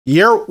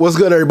Yo, what's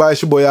good, everybody?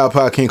 It's your boy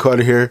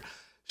iPodKingCarter here.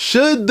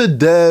 Should the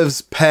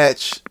devs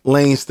patch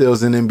lane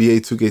steals in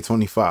NBA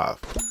 2K25?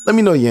 Let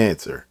me know your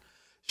answer.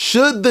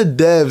 Should the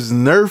devs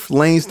nerf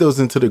lane steals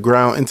into the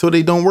ground until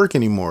they don't work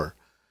anymore?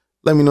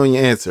 Let me know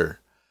your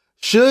answer.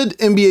 Should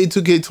NBA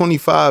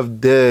 2K25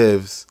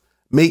 devs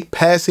make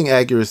passing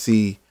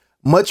accuracy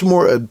much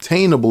more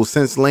obtainable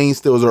since lane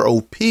steals are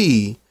OP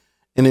in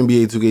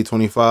NBA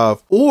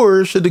 2K25?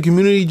 Or should the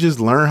community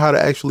just learn how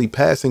to actually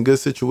pass in good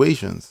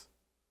situations?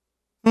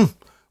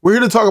 We're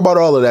here to talk about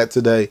all of that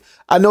today.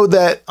 I know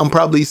that I'm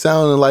probably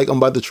sounding like I'm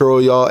about to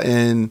troll y'all,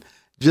 and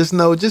just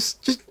a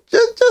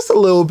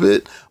little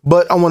bit.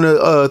 But I want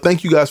to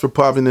thank you guys for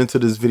popping into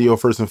this video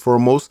first and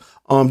foremost.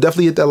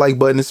 Definitely hit that like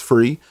button; it's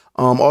free.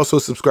 Also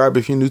subscribe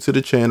if you're new to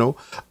the channel.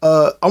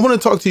 I want to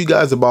talk to you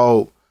guys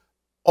about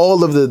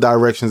all of the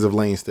directions of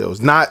lane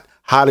steals, not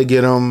how to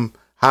get them,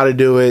 how to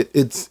do it.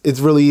 It's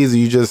really easy.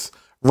 You just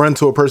run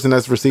to a person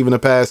that's receiving a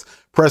pass,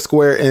 press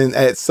square, and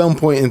at some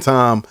point in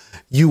time,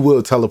 you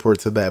will teleport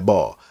to that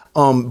ball.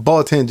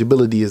 Ball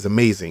tangibility is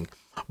amazing.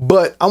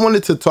 But I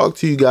wanted to talk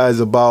to you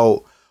guys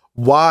about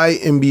why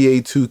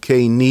NBA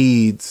 2K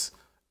needs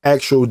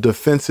actual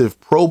defensive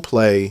pro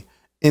play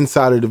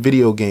inside of the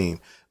video game.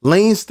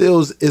 Lane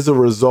steals is a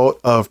result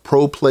of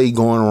pro play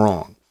going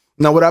wrong.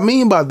 Now, what I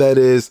mean by that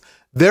is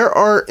there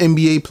are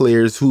NBA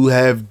players who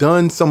have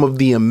done some of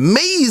the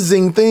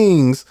amazing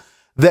things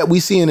that we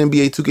see in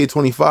NBA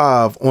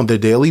 2K25 on the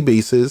daily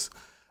basis.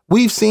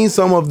 We've seen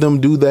some of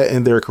them do that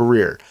in their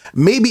career.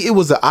 Maybe it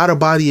was an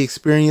out-of-body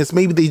experience.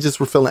 Maybe they just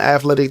were feeling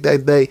athletic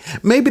that day.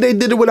 Maybe they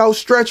did it without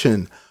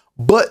stretching.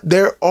 But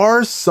there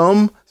are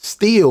some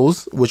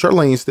steals, which are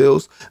lane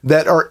steals,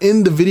 that are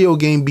in the video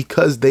game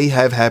because they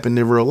have happened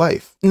in real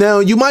life. Now,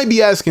 you might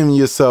be asking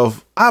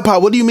yourself,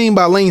 iPod, what do you mean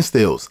by lane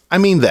steals? I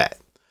mean that.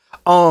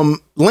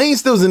 Lane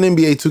steals in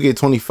NBA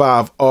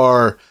 2K25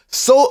 are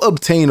so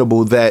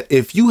obtainable that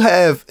if you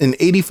have an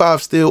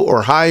 85 steal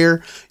or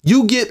higher,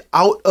 you get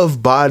out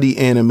of body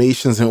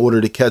animations in order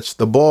to catch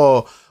the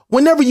ball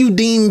whenever you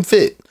deem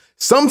fit.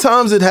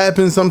 Sometimes it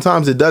happens,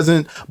 sometimes it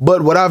doesn't.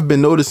 But what I've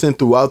been noticing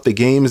throughout the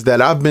game is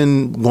that I've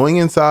been going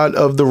inside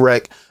of the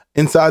rec,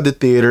 inside the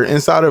theater,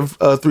 inside of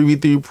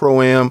 3v3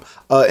 Pro-Am,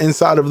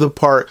 inside of the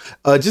park,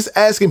 just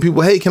asking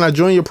people, hey, can I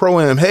join your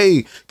Pro-Am?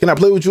 Hey, can I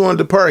play with you on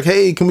the park?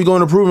 Hey, can we go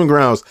on the proving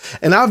grounds?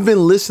 And I've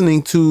been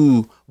listening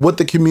to what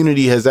the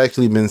community has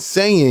actually been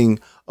saying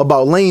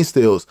about lane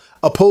steals,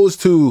 opposed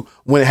to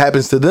when it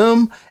happens to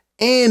them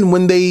and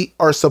when they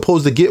are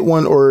supposed to get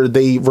one or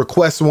they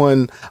request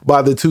one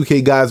by the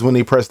 2K guys when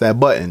they press that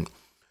button.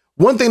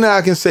 One thing that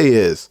I can say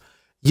is,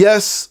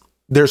 yes,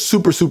 they're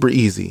super, super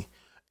easy.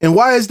 And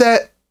why is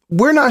that?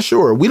 We're not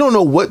sure. We don't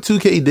know what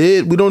 2K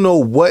did. We don't know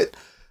what,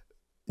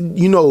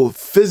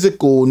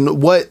 physical,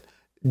 what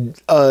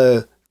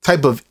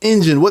type of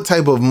engine, what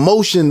type of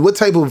motion, what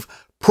type of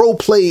pro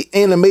play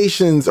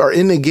animations are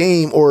in the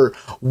game, or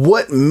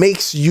what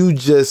makes you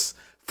just,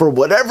 for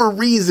whatever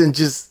reason,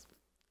 just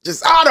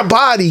out of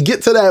body,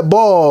 get to that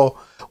ball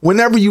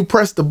whenever you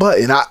press the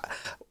button.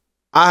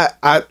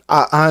 I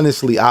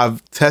honestly,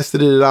 I've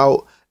tested it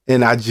out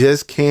and I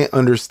just can't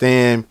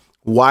understand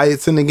why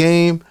it's in the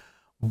game.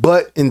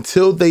 But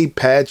until they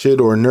patch it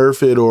or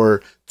nerf it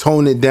or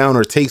tone it down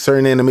or take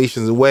certain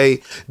animations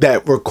away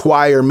that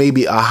require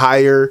maybe a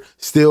higher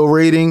steal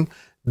rating,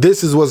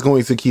 this is what's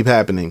going to keep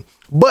happening.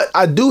 But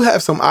I do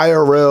have some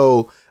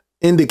IRL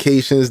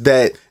indications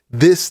that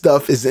this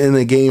stuff is in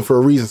the game for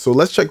a reason. So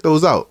let's check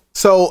those out.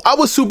 So I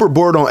was super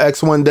bored on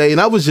X one day and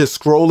I was just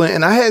scrolling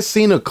and I had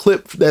seen a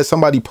clip that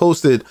somebody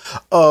posted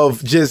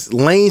of just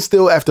lane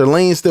steal after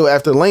lane steal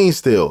after lane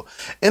steal.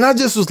 And I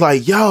just was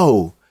like,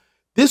 yo,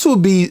 this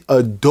would be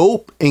a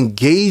dope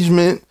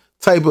engagement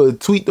type of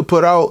tweet to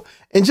put out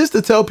and just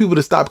to tell people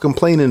to stop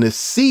complaining, to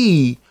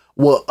see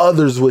what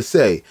others would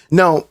say.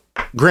 Now,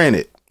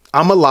 granted,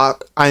 I'm a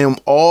lock. I am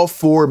all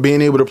for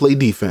being able to play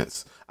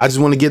defense. I just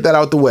want to get that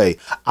out the way.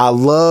 I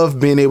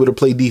love being able to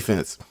play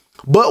defense.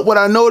 But what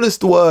I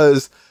noticed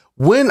was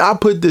when I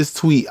put this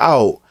tweet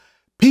out,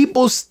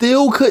 people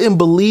still couldn't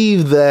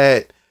believe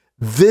that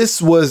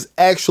this was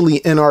actually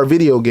in our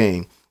video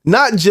game.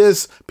 Not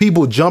just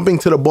people jumping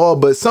to the ball,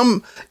 but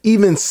some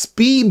even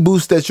speed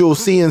boost that you'll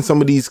see in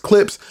some of these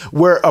clips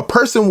where a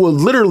person will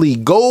literally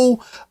go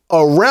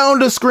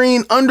around a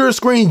screen, under a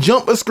screen,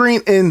 jump a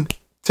screen, and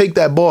take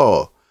that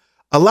ball.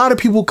 A lot of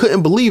people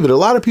couldn't believe it. A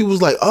lot of people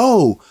was like,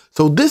 oh,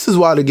 so this is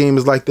why the game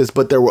is like this.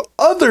 But there were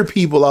other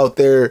people out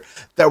there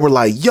that were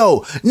like,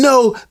 yo,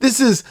 no, this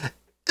is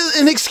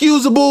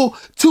inexcusable.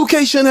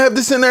 2K shouldn't have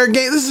this in their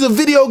game. This is a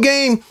video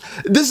game.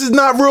 This is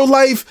not real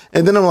life.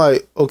 And then I'm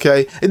like,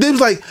 okay. And then it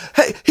was like,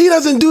 hey, he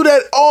doesn't do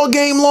that all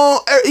game long.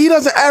 He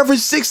doesn't average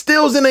 6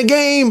 steals in a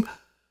game.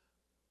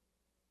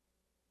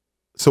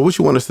 So what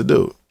you want us to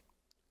do?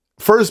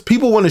 First,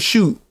 people want to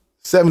shoot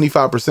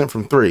 75%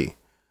 from 3,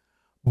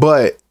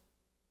 but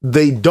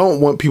they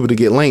don't want people to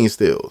get lane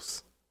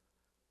steals.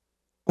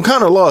 I'm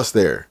kind of lost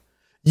there.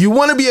 You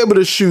want to be able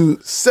to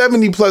shoot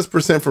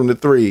 70+% from the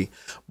 3,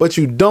 but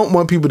you don't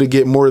want people to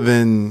get more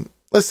than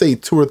let's say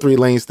 2 or 3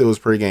 lane steals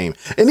per game.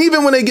 And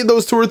even when they get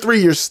those 2 or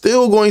 3, you're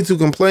still going to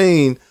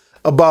complain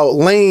about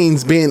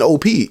lanes being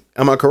OP.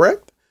 Am I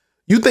correct?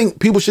 You think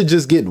people should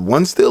just get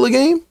 1 steal a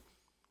game?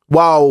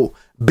 While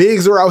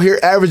bigs are out here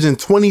averaging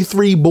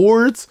 23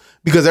 boards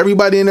because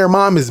everybody and their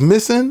mom is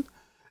missing?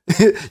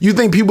 You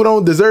think people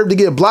don't deserve to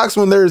get blocks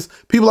when there's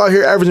people out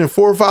here averaging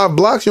 4 or 5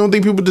 blocks? You don't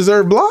think people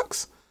deserve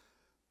blocks?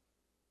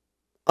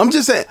 I'm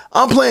just saying,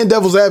 I'm playing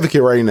devil's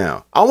advocate right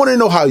now. I want to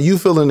know how you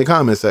feel in the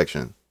comment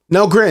section.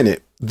 Now,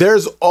 granted,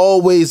 there's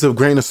always a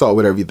grain of salt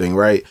with everything,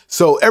 right?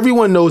 So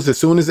everyone knows as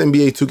soon as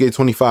NBA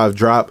 2K25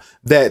 dropped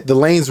that the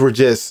lanes were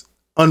just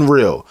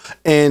unreal.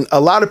 And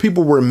a lot of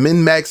people were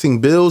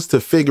min-maxing builds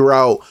to figure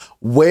out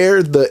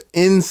where the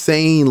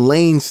insane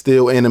lane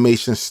steal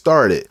animation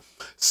started.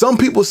 Some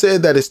people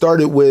said that it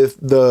started with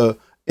the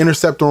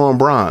interceptor on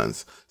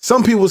bronze.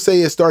 Some people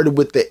say it started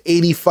with the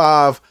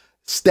 85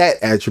 stat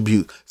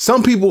attribute.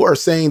 Some people are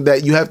saying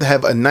that you have to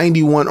have a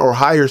 91 or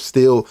higher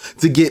steal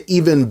to get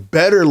even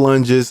better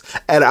lunges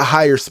at a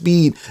higher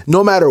speed.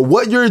 No matter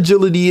what your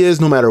agility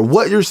is, no matter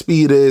what your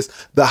speed is,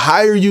 the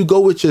higher you go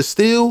with your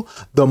steal,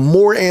 the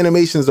more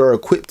animations are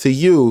equipped to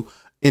you,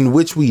 in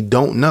which we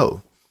don't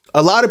know.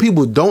 A lot of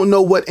people don't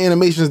know what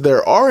animations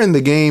there are in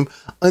the game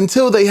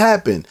until they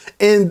happen.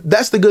 And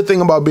that's the good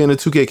thing about being a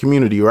 2K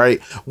community,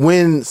 right?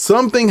 When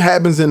something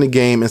happens in the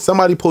game and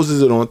somebody posts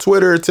it on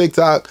Twitter,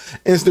 TikTok,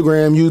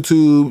 Instagram,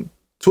 YouTube,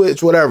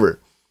 Twitch, whatever,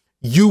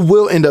 you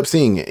will end up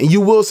seeing it. And you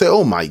will say,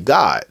 oh my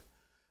God,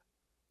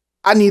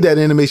 I need that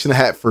animation to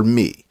happen for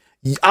me.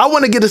 I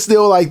want to get a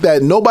steal like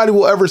that. Nobody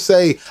will ever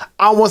say,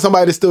 I want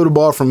somebody to steal the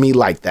ball from me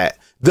like that.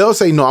 They'll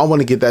say, no, I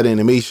want to get that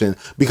animation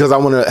because I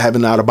want to have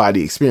an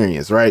out-of-body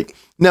experience, right?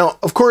 Now,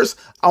 of course,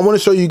 I want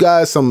to show you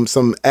guys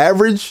some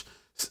average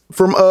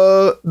from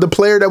the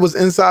player that was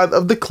inside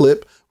of the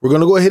clip. We're going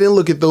to go ahead and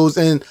look at those,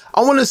 and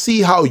I want to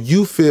see how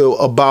you feel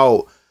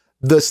about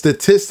the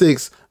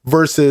statistics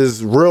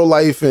versus real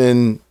life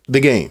in the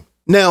game.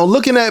 Now,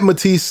 looking at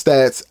Matisse's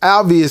stats,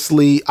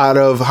 obviously, out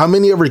of how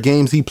many ever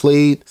games he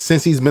played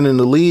since he's been in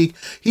the league,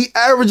 he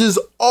averages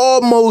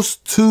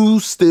almost 2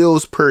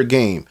 steals per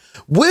game,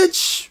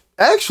 which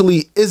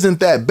actually isn't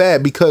that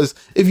bad because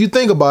if you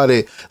think about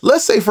it,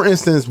 let's say, for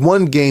instance,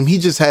 one game he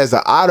just has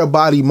an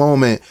out-of-body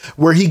moment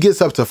where he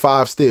gets up to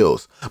 5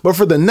 steals. But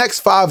for the next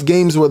 5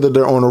 games, whether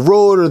they're on the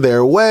road or they're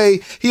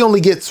away, he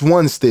only gets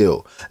 1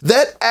 steal.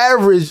 That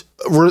average,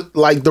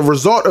 like the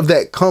result of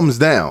that comes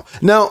down.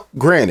 Now,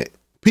 granted,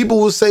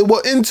 people will say,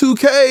 well, in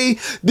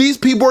 2K, these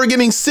people are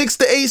getting 6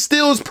 to 8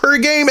 steals per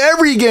game,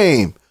 every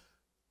game.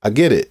 I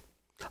get it.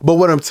 But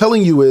what I'm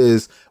telling you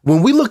is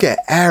when we look at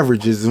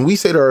averages and we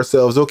say to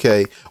ourselves,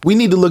 okay, we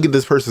need to look at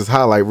this person's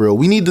highlight reel.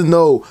 We need to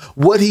know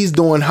what he's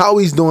doing, how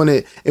he's doing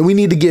it, and we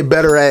need to get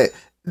better at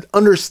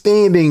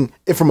understanding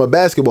it from a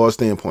basketball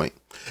standpoint.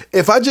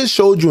 If I just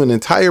showed you an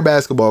entire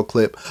basketball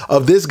clip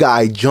of this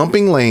guy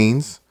jumping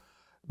lanes,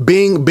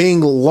 being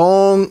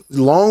long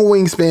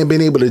wingspan,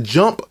 being able to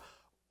jump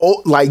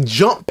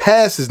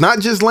passes, not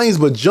just lanes,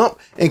 but jump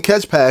and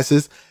catch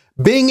passes,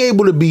 being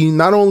able to be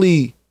not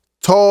only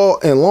tall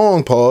and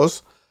long,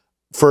 pause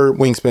for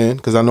wingspan,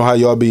 because I know how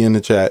y'all be in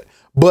the chat,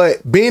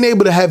 but being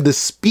able to have the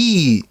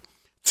speed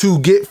to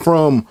get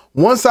from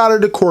one side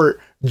of the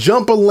court,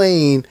 jump a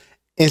lane,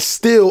 and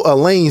steal a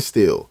lane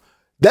steal.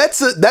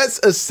 That's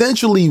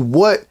essentially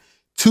what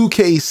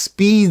 2K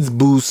speeds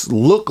boosts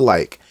look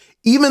like.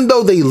 Even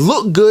though they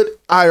look good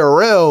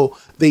IRL,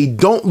 they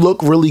don't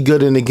look really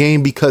good in the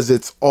game because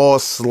it's all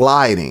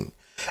sliding.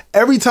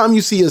 Every time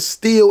you see a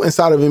steal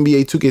inside of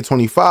NBA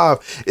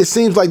 2K25, it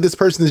seems like this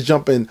person is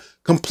jumping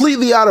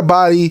completely out of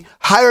body,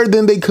 higher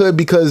than they could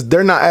because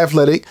they're not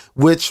athletic,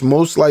 which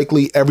most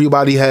likely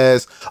everybody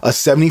has a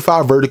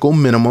 75 vertical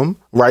minimum,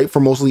 right? For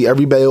mostly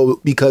every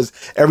build, because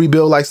every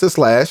build likes to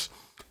slash.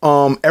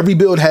 Every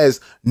build has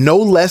no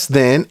less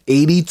than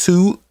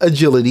 82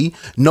 agility,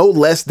 no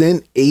less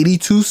than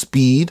 82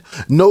 speed,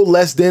 no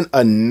less than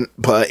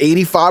a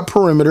 85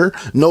 perimeter,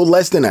 no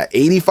less than an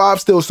 85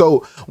 steal.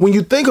 So when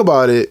you think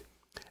about it,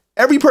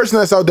 every person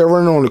that's out there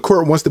running on the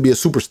court wants to be a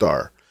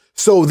superstar.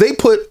 So they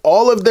put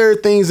all of their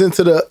things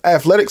into the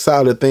athletic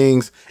side of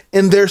things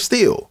and they're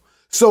steal.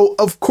 So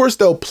of course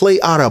they'll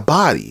play out of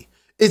body.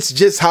 It's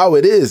just how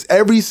it is.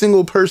 Every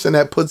single person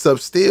that puts up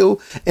steal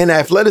and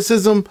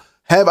athleticism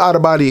have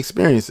out-of-body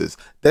experiences.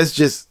 That's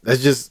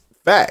just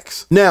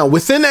facts. Now,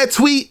 within that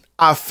tweet,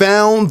 I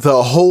found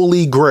the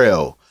Holy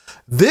Grail.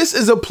 This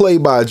is a play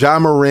by Ja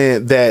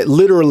Morant that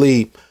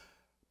literally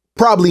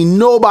probably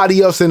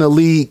nobody else in the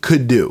league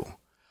could do.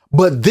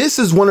 But this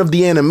is one of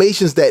the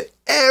animations that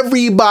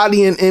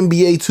everybody in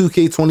NBA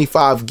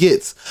 2K25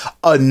 gets.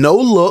 A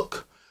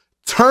no-look,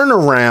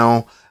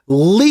 turnaround,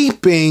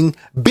 leaping,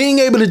 being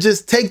able to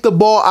just take the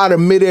ball out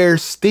of midair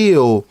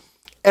steal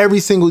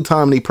every single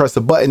time they press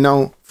a button.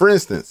 Now, for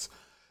instance,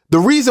 the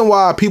reason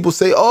why people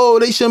say, oh,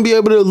 they shouldn't be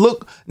able to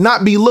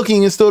not be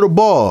looking and steal the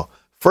ball.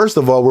 First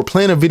of all, we're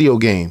playing a video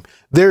game.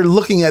 They're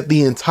looking at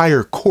the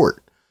entire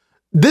court.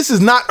 This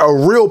is not a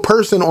real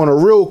person on a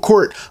real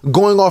court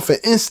going off an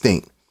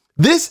instinct.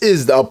 This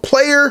is a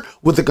player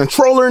with a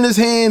controller in his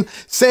hand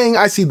saying,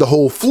 I see the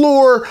whole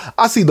floor.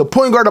 I see the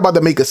point guard about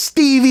to make a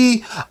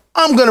Stevie.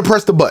 I'm going to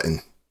press the button.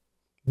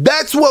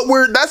 That's what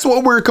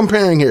we're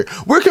comparing here.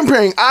 We're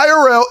comparing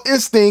IRL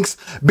instincts,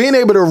 being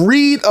able to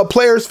read a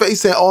player's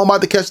face saying, oh, I'm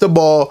about to catch the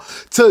ball,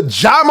 to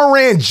Ja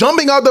Morant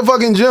jumping out the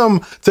fucking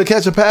gym to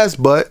catch a pass.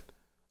 But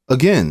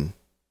again,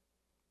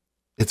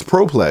 it's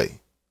pro play.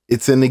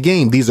 It's in the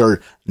game. These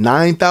are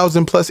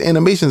 9,000 plus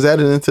animations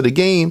added into the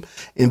game.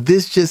 And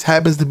this just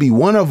happens to be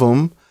one of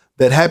them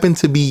that happened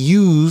to be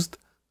used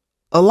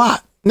a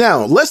lot.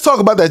 Now, let's talk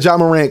about that Ja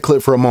Morant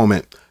clip for a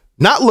moment.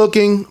 Not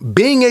looking,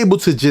 being able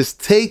to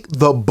just take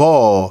the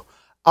ball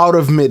out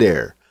of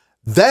midair.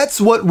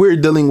 That's what we're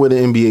dealing with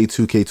in NBA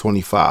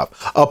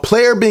 2K25. A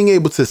player being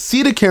able to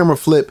see the camera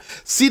flip,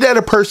 see that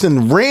a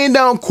person ran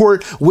down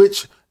court,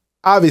 which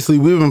obviously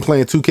we've been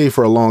playing 2K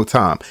for a long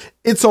time.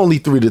 It's only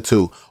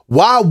 3-2.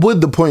 Why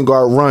would the point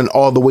guard run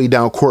all the way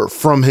down court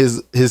from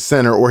his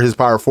center or his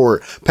power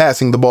forward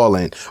passing the ball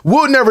in?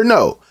 We'll never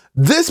know.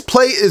 This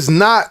play is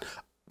not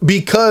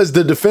because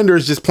the defender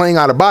is just playing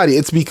out of body.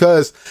 It's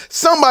because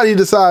somebody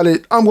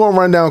decided, I'm going to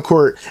run down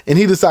court, and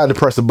he decided to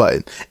press a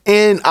button.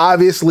 And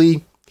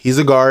obviously, he's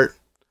a guard.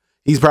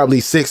 He's probably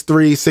 6'3",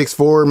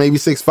 6'4", maybe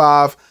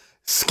 6'5",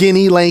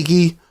 skinny,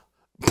 lanky,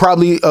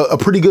 probably a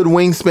pretty good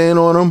wingspan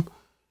on him.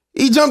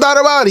 He jumped out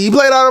of body. He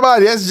played out of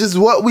body. That's just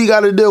what we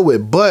got to deal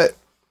with. But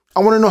I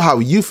want to know how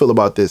you feel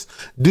about this.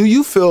 Do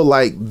you feel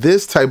like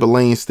this type of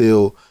lane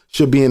steal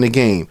should be in the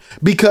game?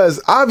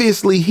 Because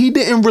obviously, he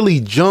didn't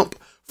really jump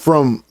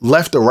from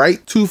left to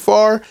right too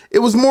far. It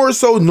was more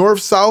so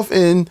north-south,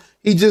 and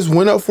he just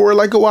went up for it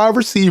like a wide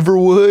receiver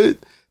would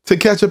to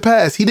catch a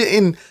pass. He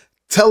didn't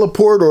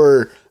teleport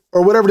or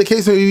whatever the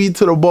case may be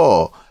to the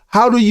ball.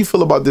 How do you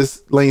feel about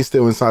this lane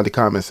steal inside the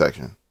comment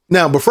section?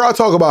 Now, before I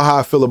talk about how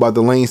I feel about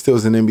the lane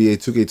steals in NBA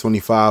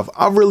 2K25,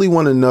 I really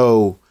want to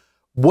know,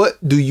 what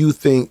do you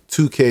think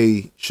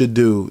 2K should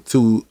do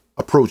to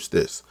approach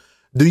this?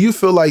 Do you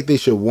feel like they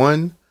should,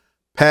 one,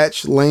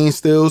 patch lane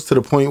steals to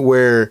the point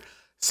where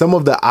some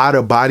of the out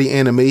of body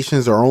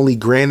animations are only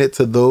granted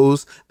to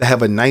those that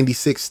have a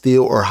 96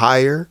 steal or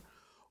higher?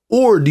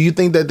 Or do you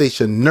think that they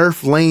should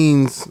nerf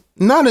lanes,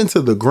 not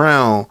into the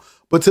ground,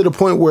 but to the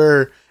point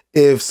where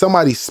if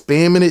somebody's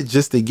spamming it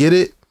just to get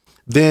it,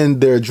 then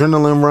their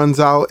adrenaline runs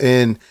out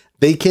and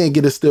they can't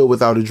get a steal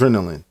without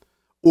adrenaline?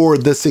 Or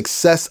the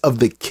success of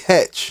the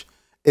catch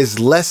is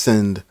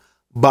lessened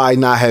by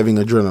not having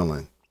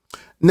adrenaline?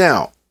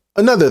 Now,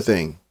 another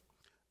thing,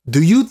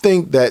 do you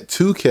think that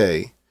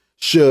 2K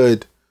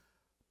should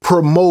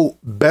promote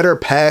better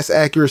pass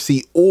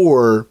accuracy,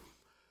 or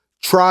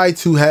try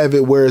to have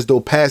it whereas though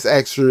pass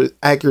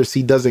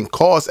accuracy doesn't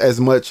cost as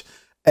much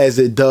as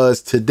it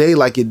does today,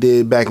 like it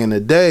did back in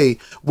the day,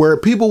 where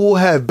people will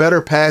have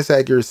better pass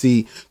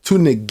accuracy to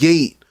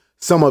negate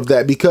some of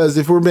that? Because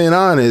if we're being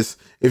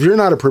honest, if you're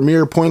not a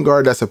premier point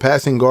guard that's a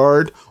passing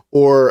guard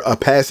or a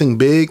passing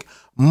big,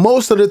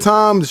 most of the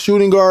time,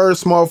 shooting guard,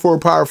 small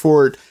forward, power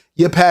forward,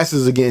 your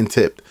passes are getting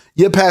tipped.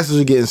 Your passes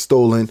are getting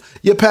stolen.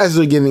 Your passes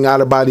are getting out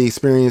of body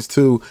experience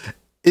too.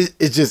 It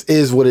just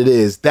is what it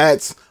is.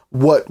 That's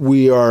what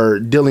we are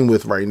dealing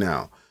with right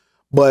now.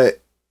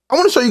 But I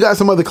want to show you guys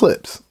some other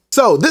clips.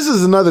 So this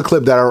is another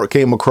clip that I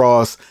came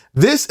across.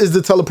 This is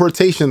the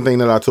teleportation thing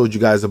that I told you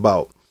guys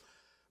about.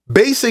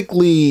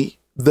 Basically,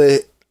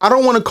 I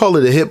don't want to call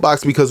it a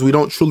hitbox because we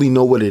don't truly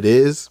know what it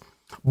is.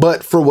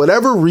 But for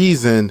whatever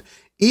reason,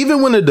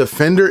 even when a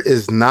defender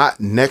is not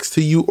next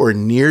to you or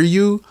near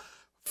you,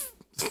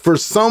 for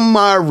some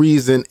odd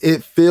reason,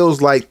 it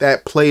feels like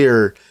that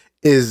player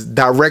is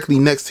directly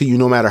next to you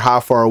no matter how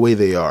far away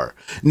they are.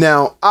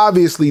 Now,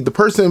 obviously, the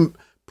person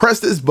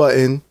pressed this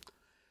button,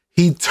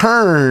 he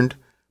turned,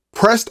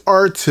 pressed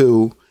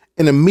R2,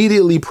 and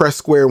immediately pressed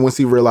square once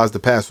he realized the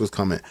pass was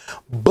coming.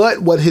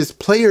 But what his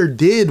player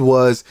did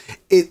was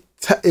it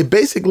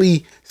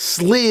basically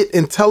slid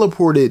and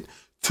teleported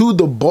to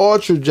the ball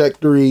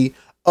trajectory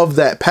of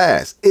that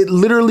pass. It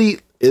literally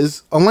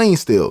is a lane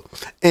steal.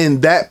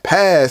 And that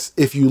pass,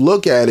 if you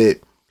look at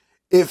it,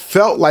 it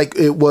felt like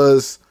it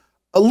was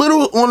a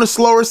little on the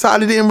slower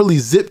side. It didn't really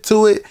zip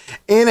to it,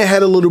 and it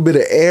had a little bit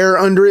of air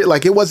under it.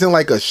 Like, it wasn't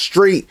like a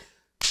straight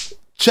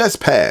chest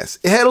pass.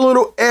 It had a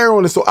little air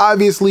on it. So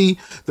obviously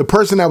the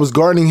person that was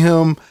guarding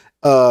him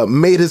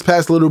made his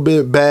pass a little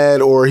bit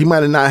bad, or he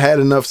might have not had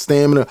enough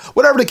stamina,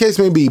 whatever the case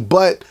may be.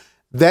 But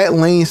that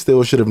lane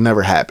steal should have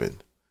never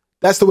happened.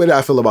 That's the way that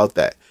I feel about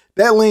that.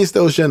 That lane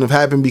steal shouldn't have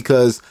happened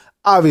because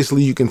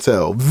obviously you can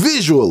tell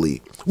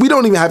visually. We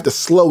don't even have to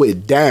slow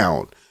it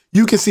down.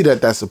 You can see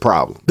that that's a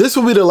problem. This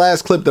will be the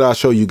last clip that I'll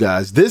show you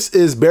guys. This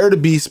is Bear the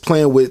Beast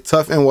playing with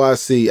Tough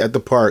NYC at the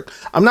park.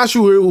 I'm not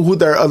sure who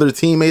their other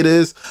teammate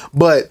is,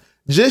 but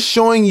just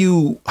showing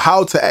you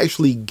how to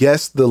actually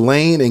guess the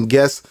lane and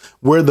guess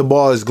where the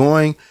ball is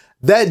going.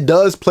 That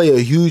does play a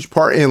huge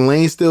part in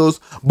lane steals.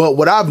 But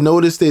what I've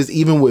noticed is,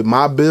 even with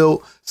my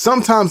build,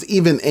 sometimes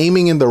even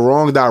aiming in the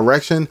wrong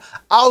direction,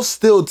 I'll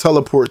still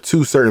teleport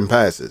to certain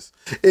passes.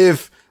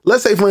 If,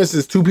 let's say for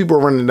instance, two people are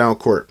running down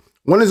court,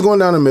 One is going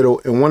down the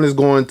middle and one is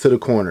going to the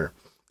corner.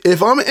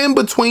 If I'm in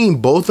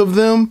between both of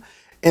them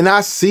and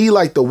I see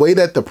like the way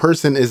that the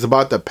person is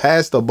about to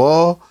pass the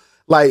ball,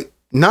 like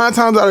 9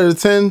 times out of the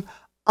 10,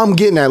 I'm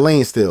getting that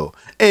lane still.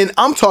 And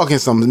I'm talking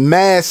some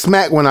mad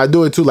smack when I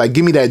do it too. Like,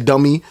 give me that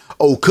dummy.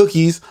 Oh,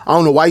 cookies. I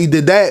don't know why you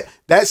did that.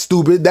 That's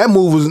stupid. That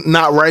move was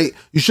not right.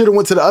 You should have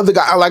went to the other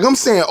guy. Like, I'm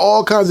saying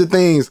all kinds of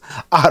things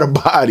out of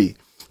body.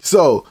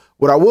 So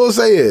what I will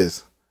say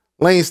is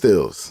lane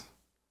steals.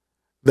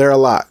 They're a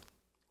lot.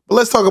 But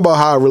let's talk about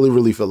how I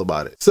really feel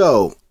about it.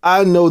 So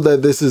I know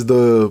that this is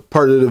the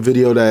part of the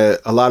video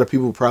that a lot of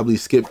people probably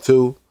skip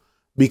to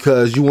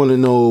because you want to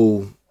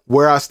know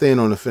where I stand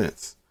on the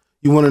fence.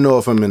 You want to know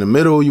if I'm in the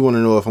middle. You want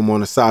to know if I'm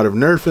on the side of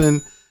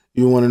nerfing.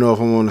 You want to know if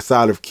I'm on the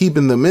side of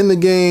keeping them in the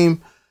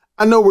game.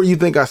 I know where you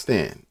think I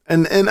stand.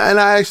 And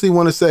I actually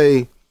want to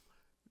say,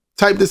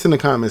 type this in the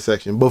comment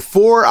section.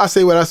 Before I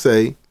say what I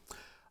say,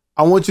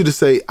 I want you to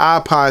say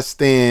iPod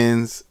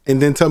stands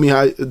and then tell me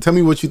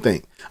what you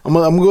think. I'm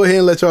gonna go ahead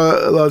and let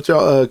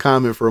y'all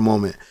comment for a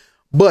moment.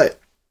 But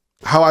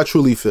how I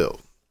truly feel.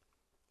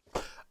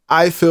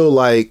 I feel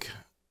like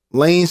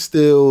lane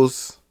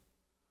steals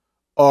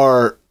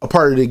are a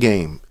part of the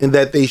game and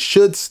that they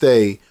should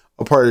stay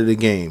a part of the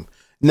game.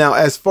 Now,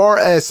 as far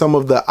as some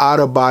of the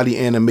out of body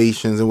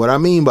animations, and what I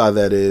mean by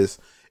that is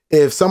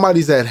if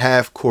somebody's at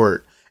half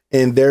court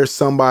and there's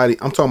somebody,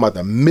 I'm talking about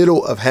the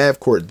middle of half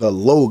court, the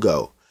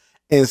logo,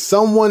 and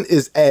someone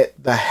is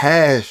at the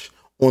hash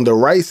on the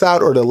right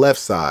side or the left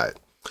side.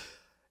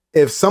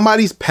 If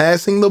somebody's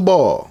passing the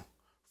ball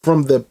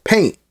from the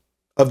paint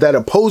of that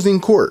opposing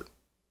court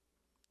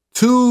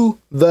to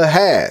the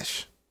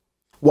hash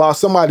while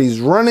somebody's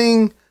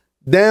running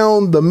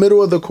down the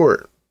middle of the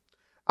court,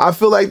 I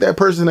feel like that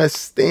person that's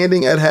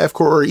standing at half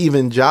court or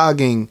even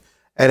jogging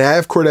at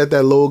half court at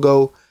that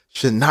logo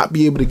should not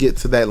be able to get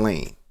to that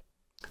lane.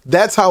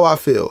 That's how I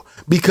feel,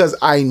 because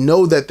I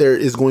know that there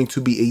is going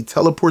to be a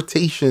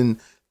teleportation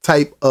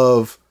type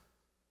of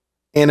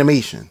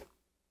animation.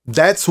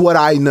 That's what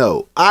I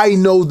know. I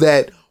know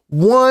that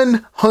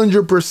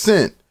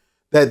 100%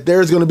 that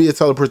there's going to be a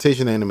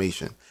teleportation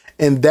animation,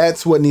 and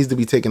that's what needs to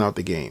be taken out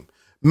the game.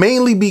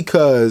 Mainly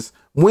because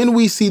when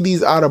we see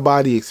these out of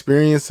body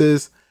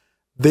experiences,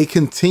 they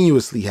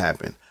continuously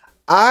happen.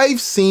 I've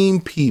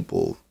seen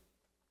people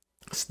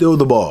steal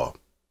the ball,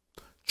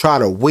 try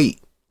to wait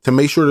to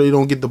make sure they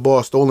don't get the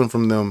ball stolen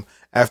from them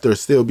after a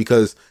steal,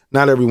 because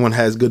not everyone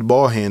has good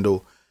ball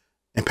handle,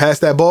 and pass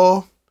that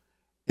ball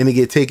and it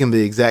get taken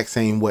the exact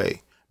same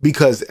way,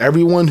 because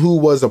everyone who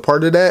was a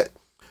part of that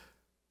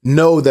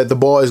know that the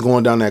ball is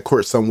going down that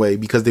court some way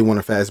because they want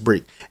a fast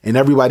break, and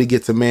everybody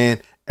gets a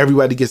man,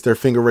 everybody gets their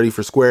finger ready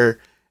for square,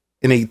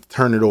 and they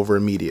turn it over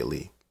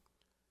immediately.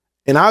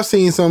 And I've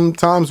seen some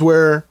times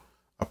where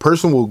a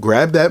person will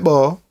grab that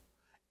ball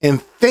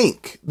and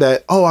think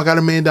that, oh, I got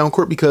a man down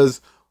court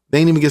because they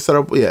didn't even get set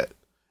up yet,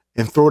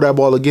 and throw that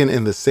ball again,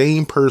 and the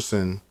same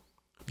person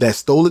that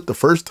stole it the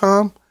first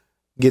time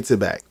gets it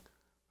back.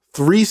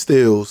 3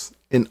 steals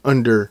in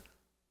under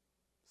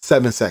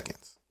 7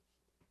 seconds.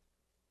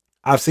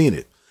 I've seen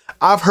it.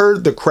 I've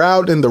heard the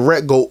crowd and the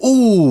rec go,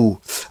 ooh,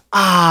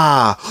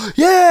 ah,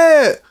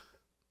 yeah.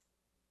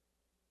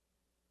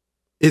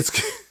 It's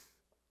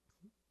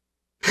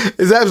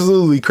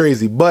absolutely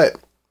crazy. But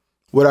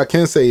what I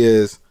can say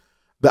is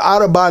the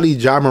out of body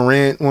Ja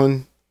Morant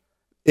one,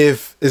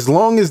 as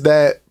long as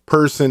that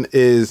person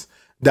is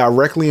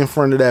directly in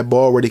front of that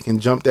ball where they can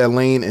jump that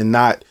lane and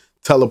not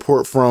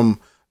teleport from,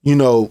 you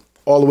know,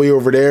 all the way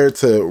over there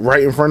to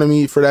right in front of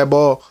me for that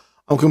ball,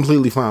 I'm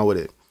completely fine with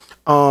it.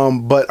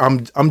 But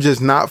I'm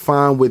just not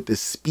fine with the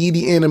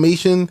speedy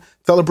animation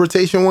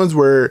teleportation ones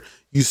where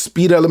you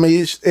speed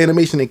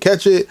animation and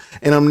catch it,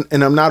 and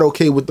I'm not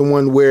okay with the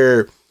one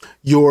where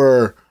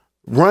you're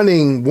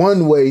running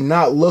one way,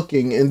 not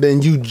looking, and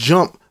then you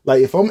jump.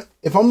 Like if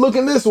I'm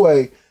looking this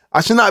way,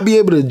 I should not be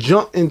able to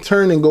jump and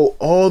turn and go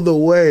all the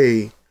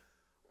way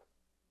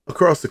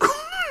across the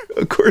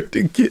court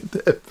to get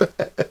that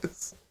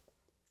pass.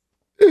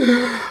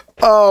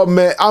 Oh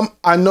man,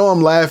 I know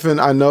I'm laughing.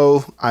 I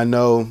know.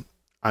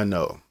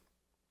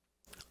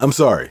 I'm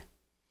sorry.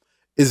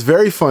 It's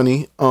very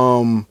funny.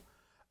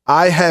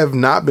 I have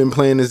not been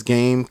playing this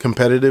game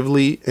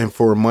competitively and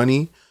for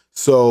money.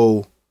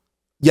 So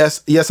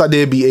yes, I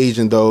did be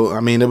Asian though. I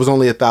mean, it was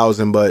only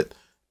 1,000, but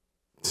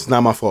it's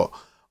not my fault.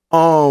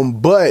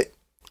 But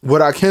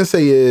what I can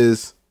say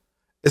is,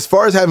 as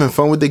far as having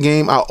fun with the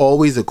game, I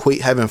always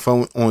equate having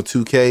fun on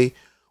 2K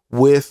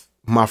with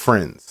my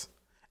friends.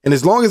 And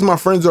as long as my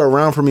friends are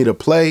around for me to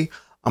play,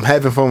 I'm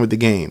having fun with the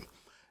game.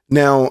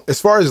 Now,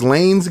 as far as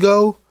lanes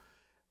go,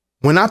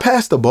 when I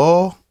pass the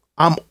ball,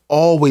 I'm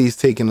always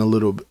taking a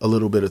little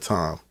bit of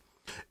time.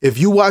 If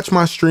you watch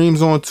my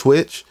streams on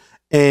Twitch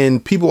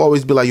and people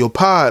always be like, yo,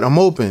 Pod, I'm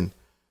open.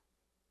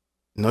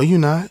 No, you're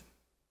not.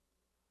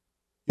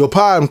 Yo,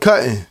 Pod, I'm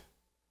cutting.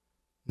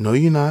 No,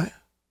 you're not.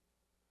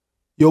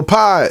 Yo,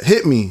 Pod,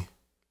 hit me.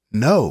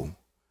 No.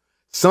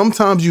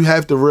 Sometimes you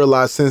have to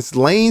realize, since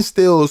lane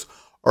steals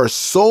are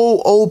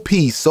so OP,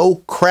 so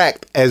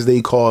cracked as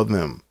they call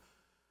them,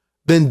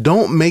 then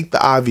don't make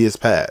the obvious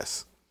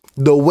pass.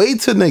 The way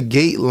to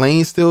negate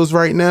lane steals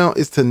right now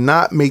is to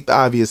not make the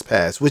obvious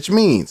pass, which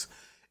means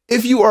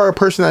if you are a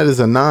person that is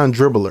a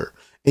non-dribbler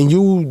and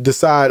you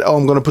decide, oh,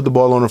 I'm going to put the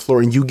ball on the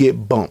floor and you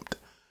get bumped,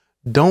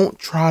 don't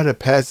try to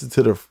pass it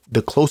to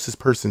the closest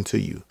person to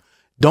you.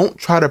 Don't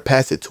try to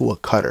pass it to a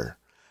cutter.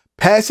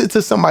 Pass it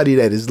to somebody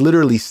that is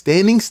literally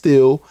standing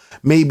still,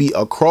 maybe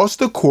across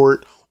the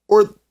court,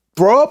 or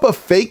throw up a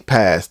fake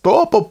pass,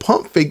 throw up a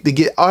pump fake to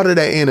get out of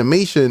that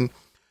animation,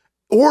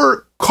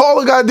 or call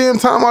a goddamn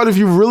timeout if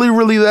you're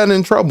really that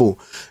in trouble.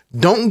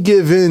 Don't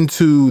give in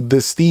to the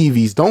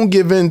Stevies. Don't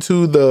give in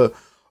to the,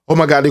 oh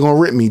my God, they're going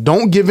to rip me.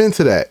 Don't give in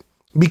to that,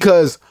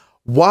 because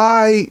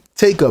why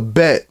take a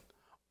bet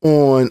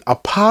on a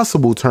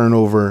possible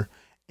turnover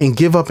and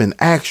give up an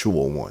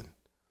actual one?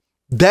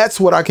 That's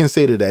what I can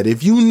say to that.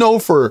 If you know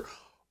for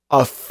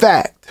a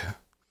fact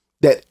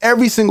that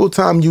every single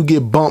time you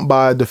get bumped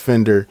by a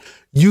defender,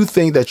 you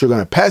think that you're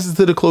going to pass it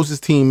to the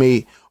closest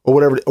teammate or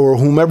whatever, or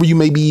whomever you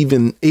may be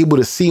even able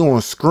to see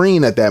on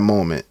screen at that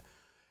moment.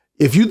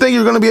 If you think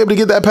you're going to be able to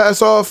get that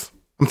pass off,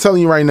 I'm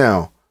telling you right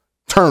now,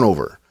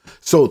 turnover.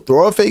 So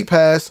throw a fake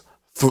pass,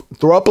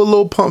 throw up a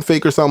little pump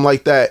fake or something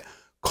like that,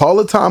 call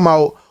a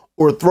timeout,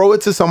 or throw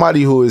it to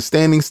somebody who is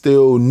standing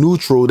still,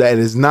 neutral, that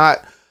is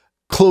not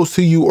close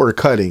to you or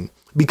cutting,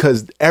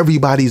 because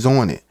everybody's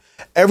on it.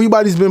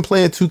 Everybody's been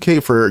playing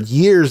 2K for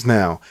years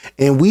now,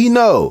 and we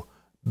know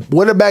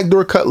what a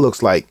backdoor cut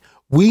looks like.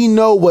 We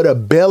know what a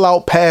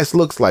bailout pass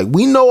looks like.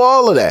 We know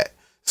all of that.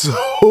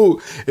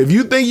 So if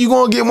you think you're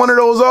going to get one of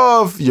those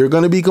off, you're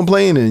going to be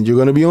complaining. You're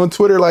going to be on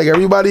Twitter like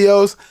everybody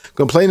else,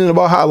 complaining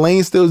about how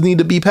lane steals need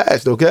to be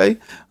patched, okay?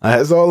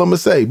 That's all I'm going to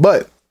say.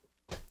 But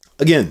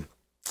again,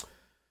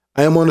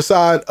 I am on the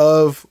side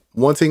of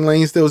wanting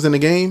lane steals in the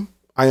game.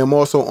 I am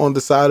also on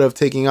the side of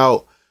taking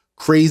out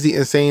crazy,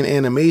 insane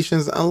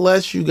animations,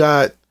 unless you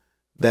got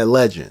that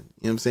legend.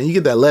 You know what I'm saying? You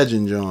get that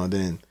legend, John,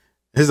 then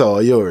it's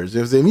all yours. You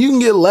know what I'm saying? If you can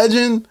get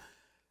legend,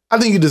 I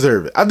think you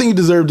deserve it. I think you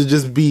deserve to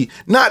just be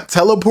not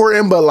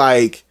teleporting, but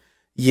like,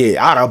 yeah,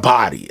 out of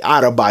body.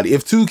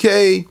 If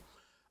 2K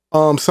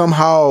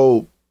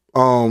somehow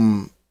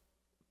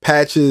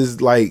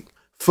patches like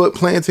foot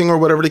planting or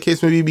whatever the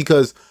case may be,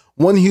 because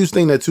one huge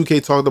thing that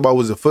 2K talked about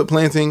was the foot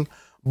planting,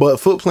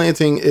 but foot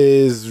planting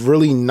is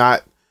really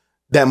not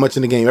that much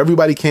in the game.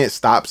 Everybody can't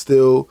stop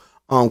still.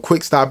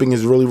 Quick stopping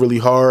is really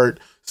hard.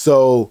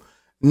 So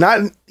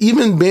not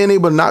even being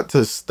able not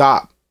to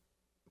stop,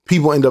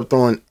 people end up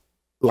throwing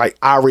like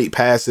irate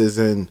passes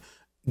and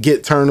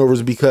get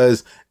turnovers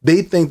because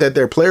they think that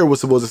their player was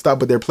supposed to stop,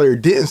 but their player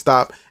didn't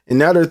stop. And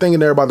now they're thinking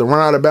they're about to run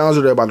out of bounds,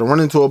 or they're about to run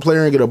into a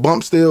player and get a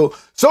bump steal.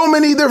 So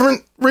many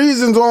different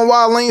reasons on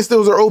why lane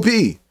steals are OP.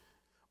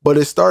 But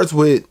it starts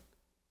with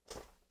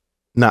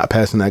not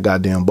passing that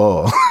goddamn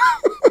ball.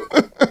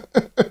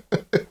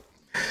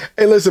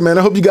 Hey, listen, man,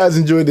 I hope you guys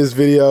enjoyed this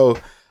video.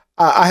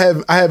 I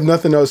have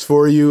nothing else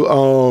for you.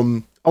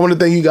 I want to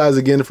thank you guys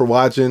again for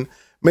watching.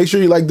 Make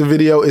sure you like the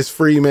video. It's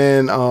free,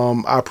 man.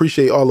 I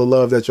appreciate all the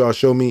love that y'all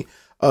show me.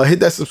 Hit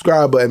that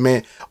subscribe button,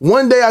 man.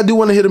 One day I do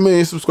want to hit 1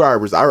 million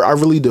subscribers. I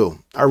really do.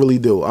 I really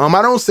do.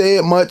 I don't say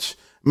it much,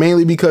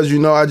 mainly because, you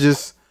know, I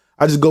just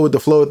go with the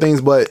flow of things,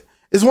 but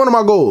it's one of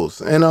my goals.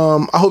 And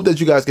I hope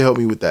that you guys can help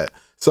me with that.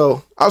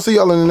 So I'll see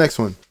y'all in the next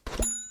one.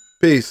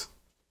 Peace.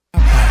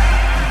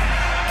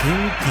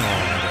 King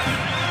Carter,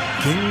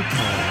 King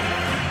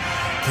Carter,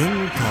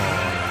 King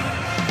Carter,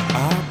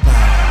 Abba.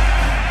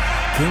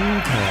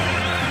 King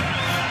Carter,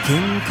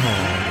 King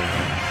Carter,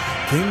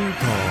 King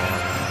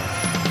Carter,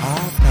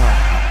 Abba.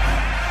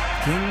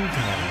 King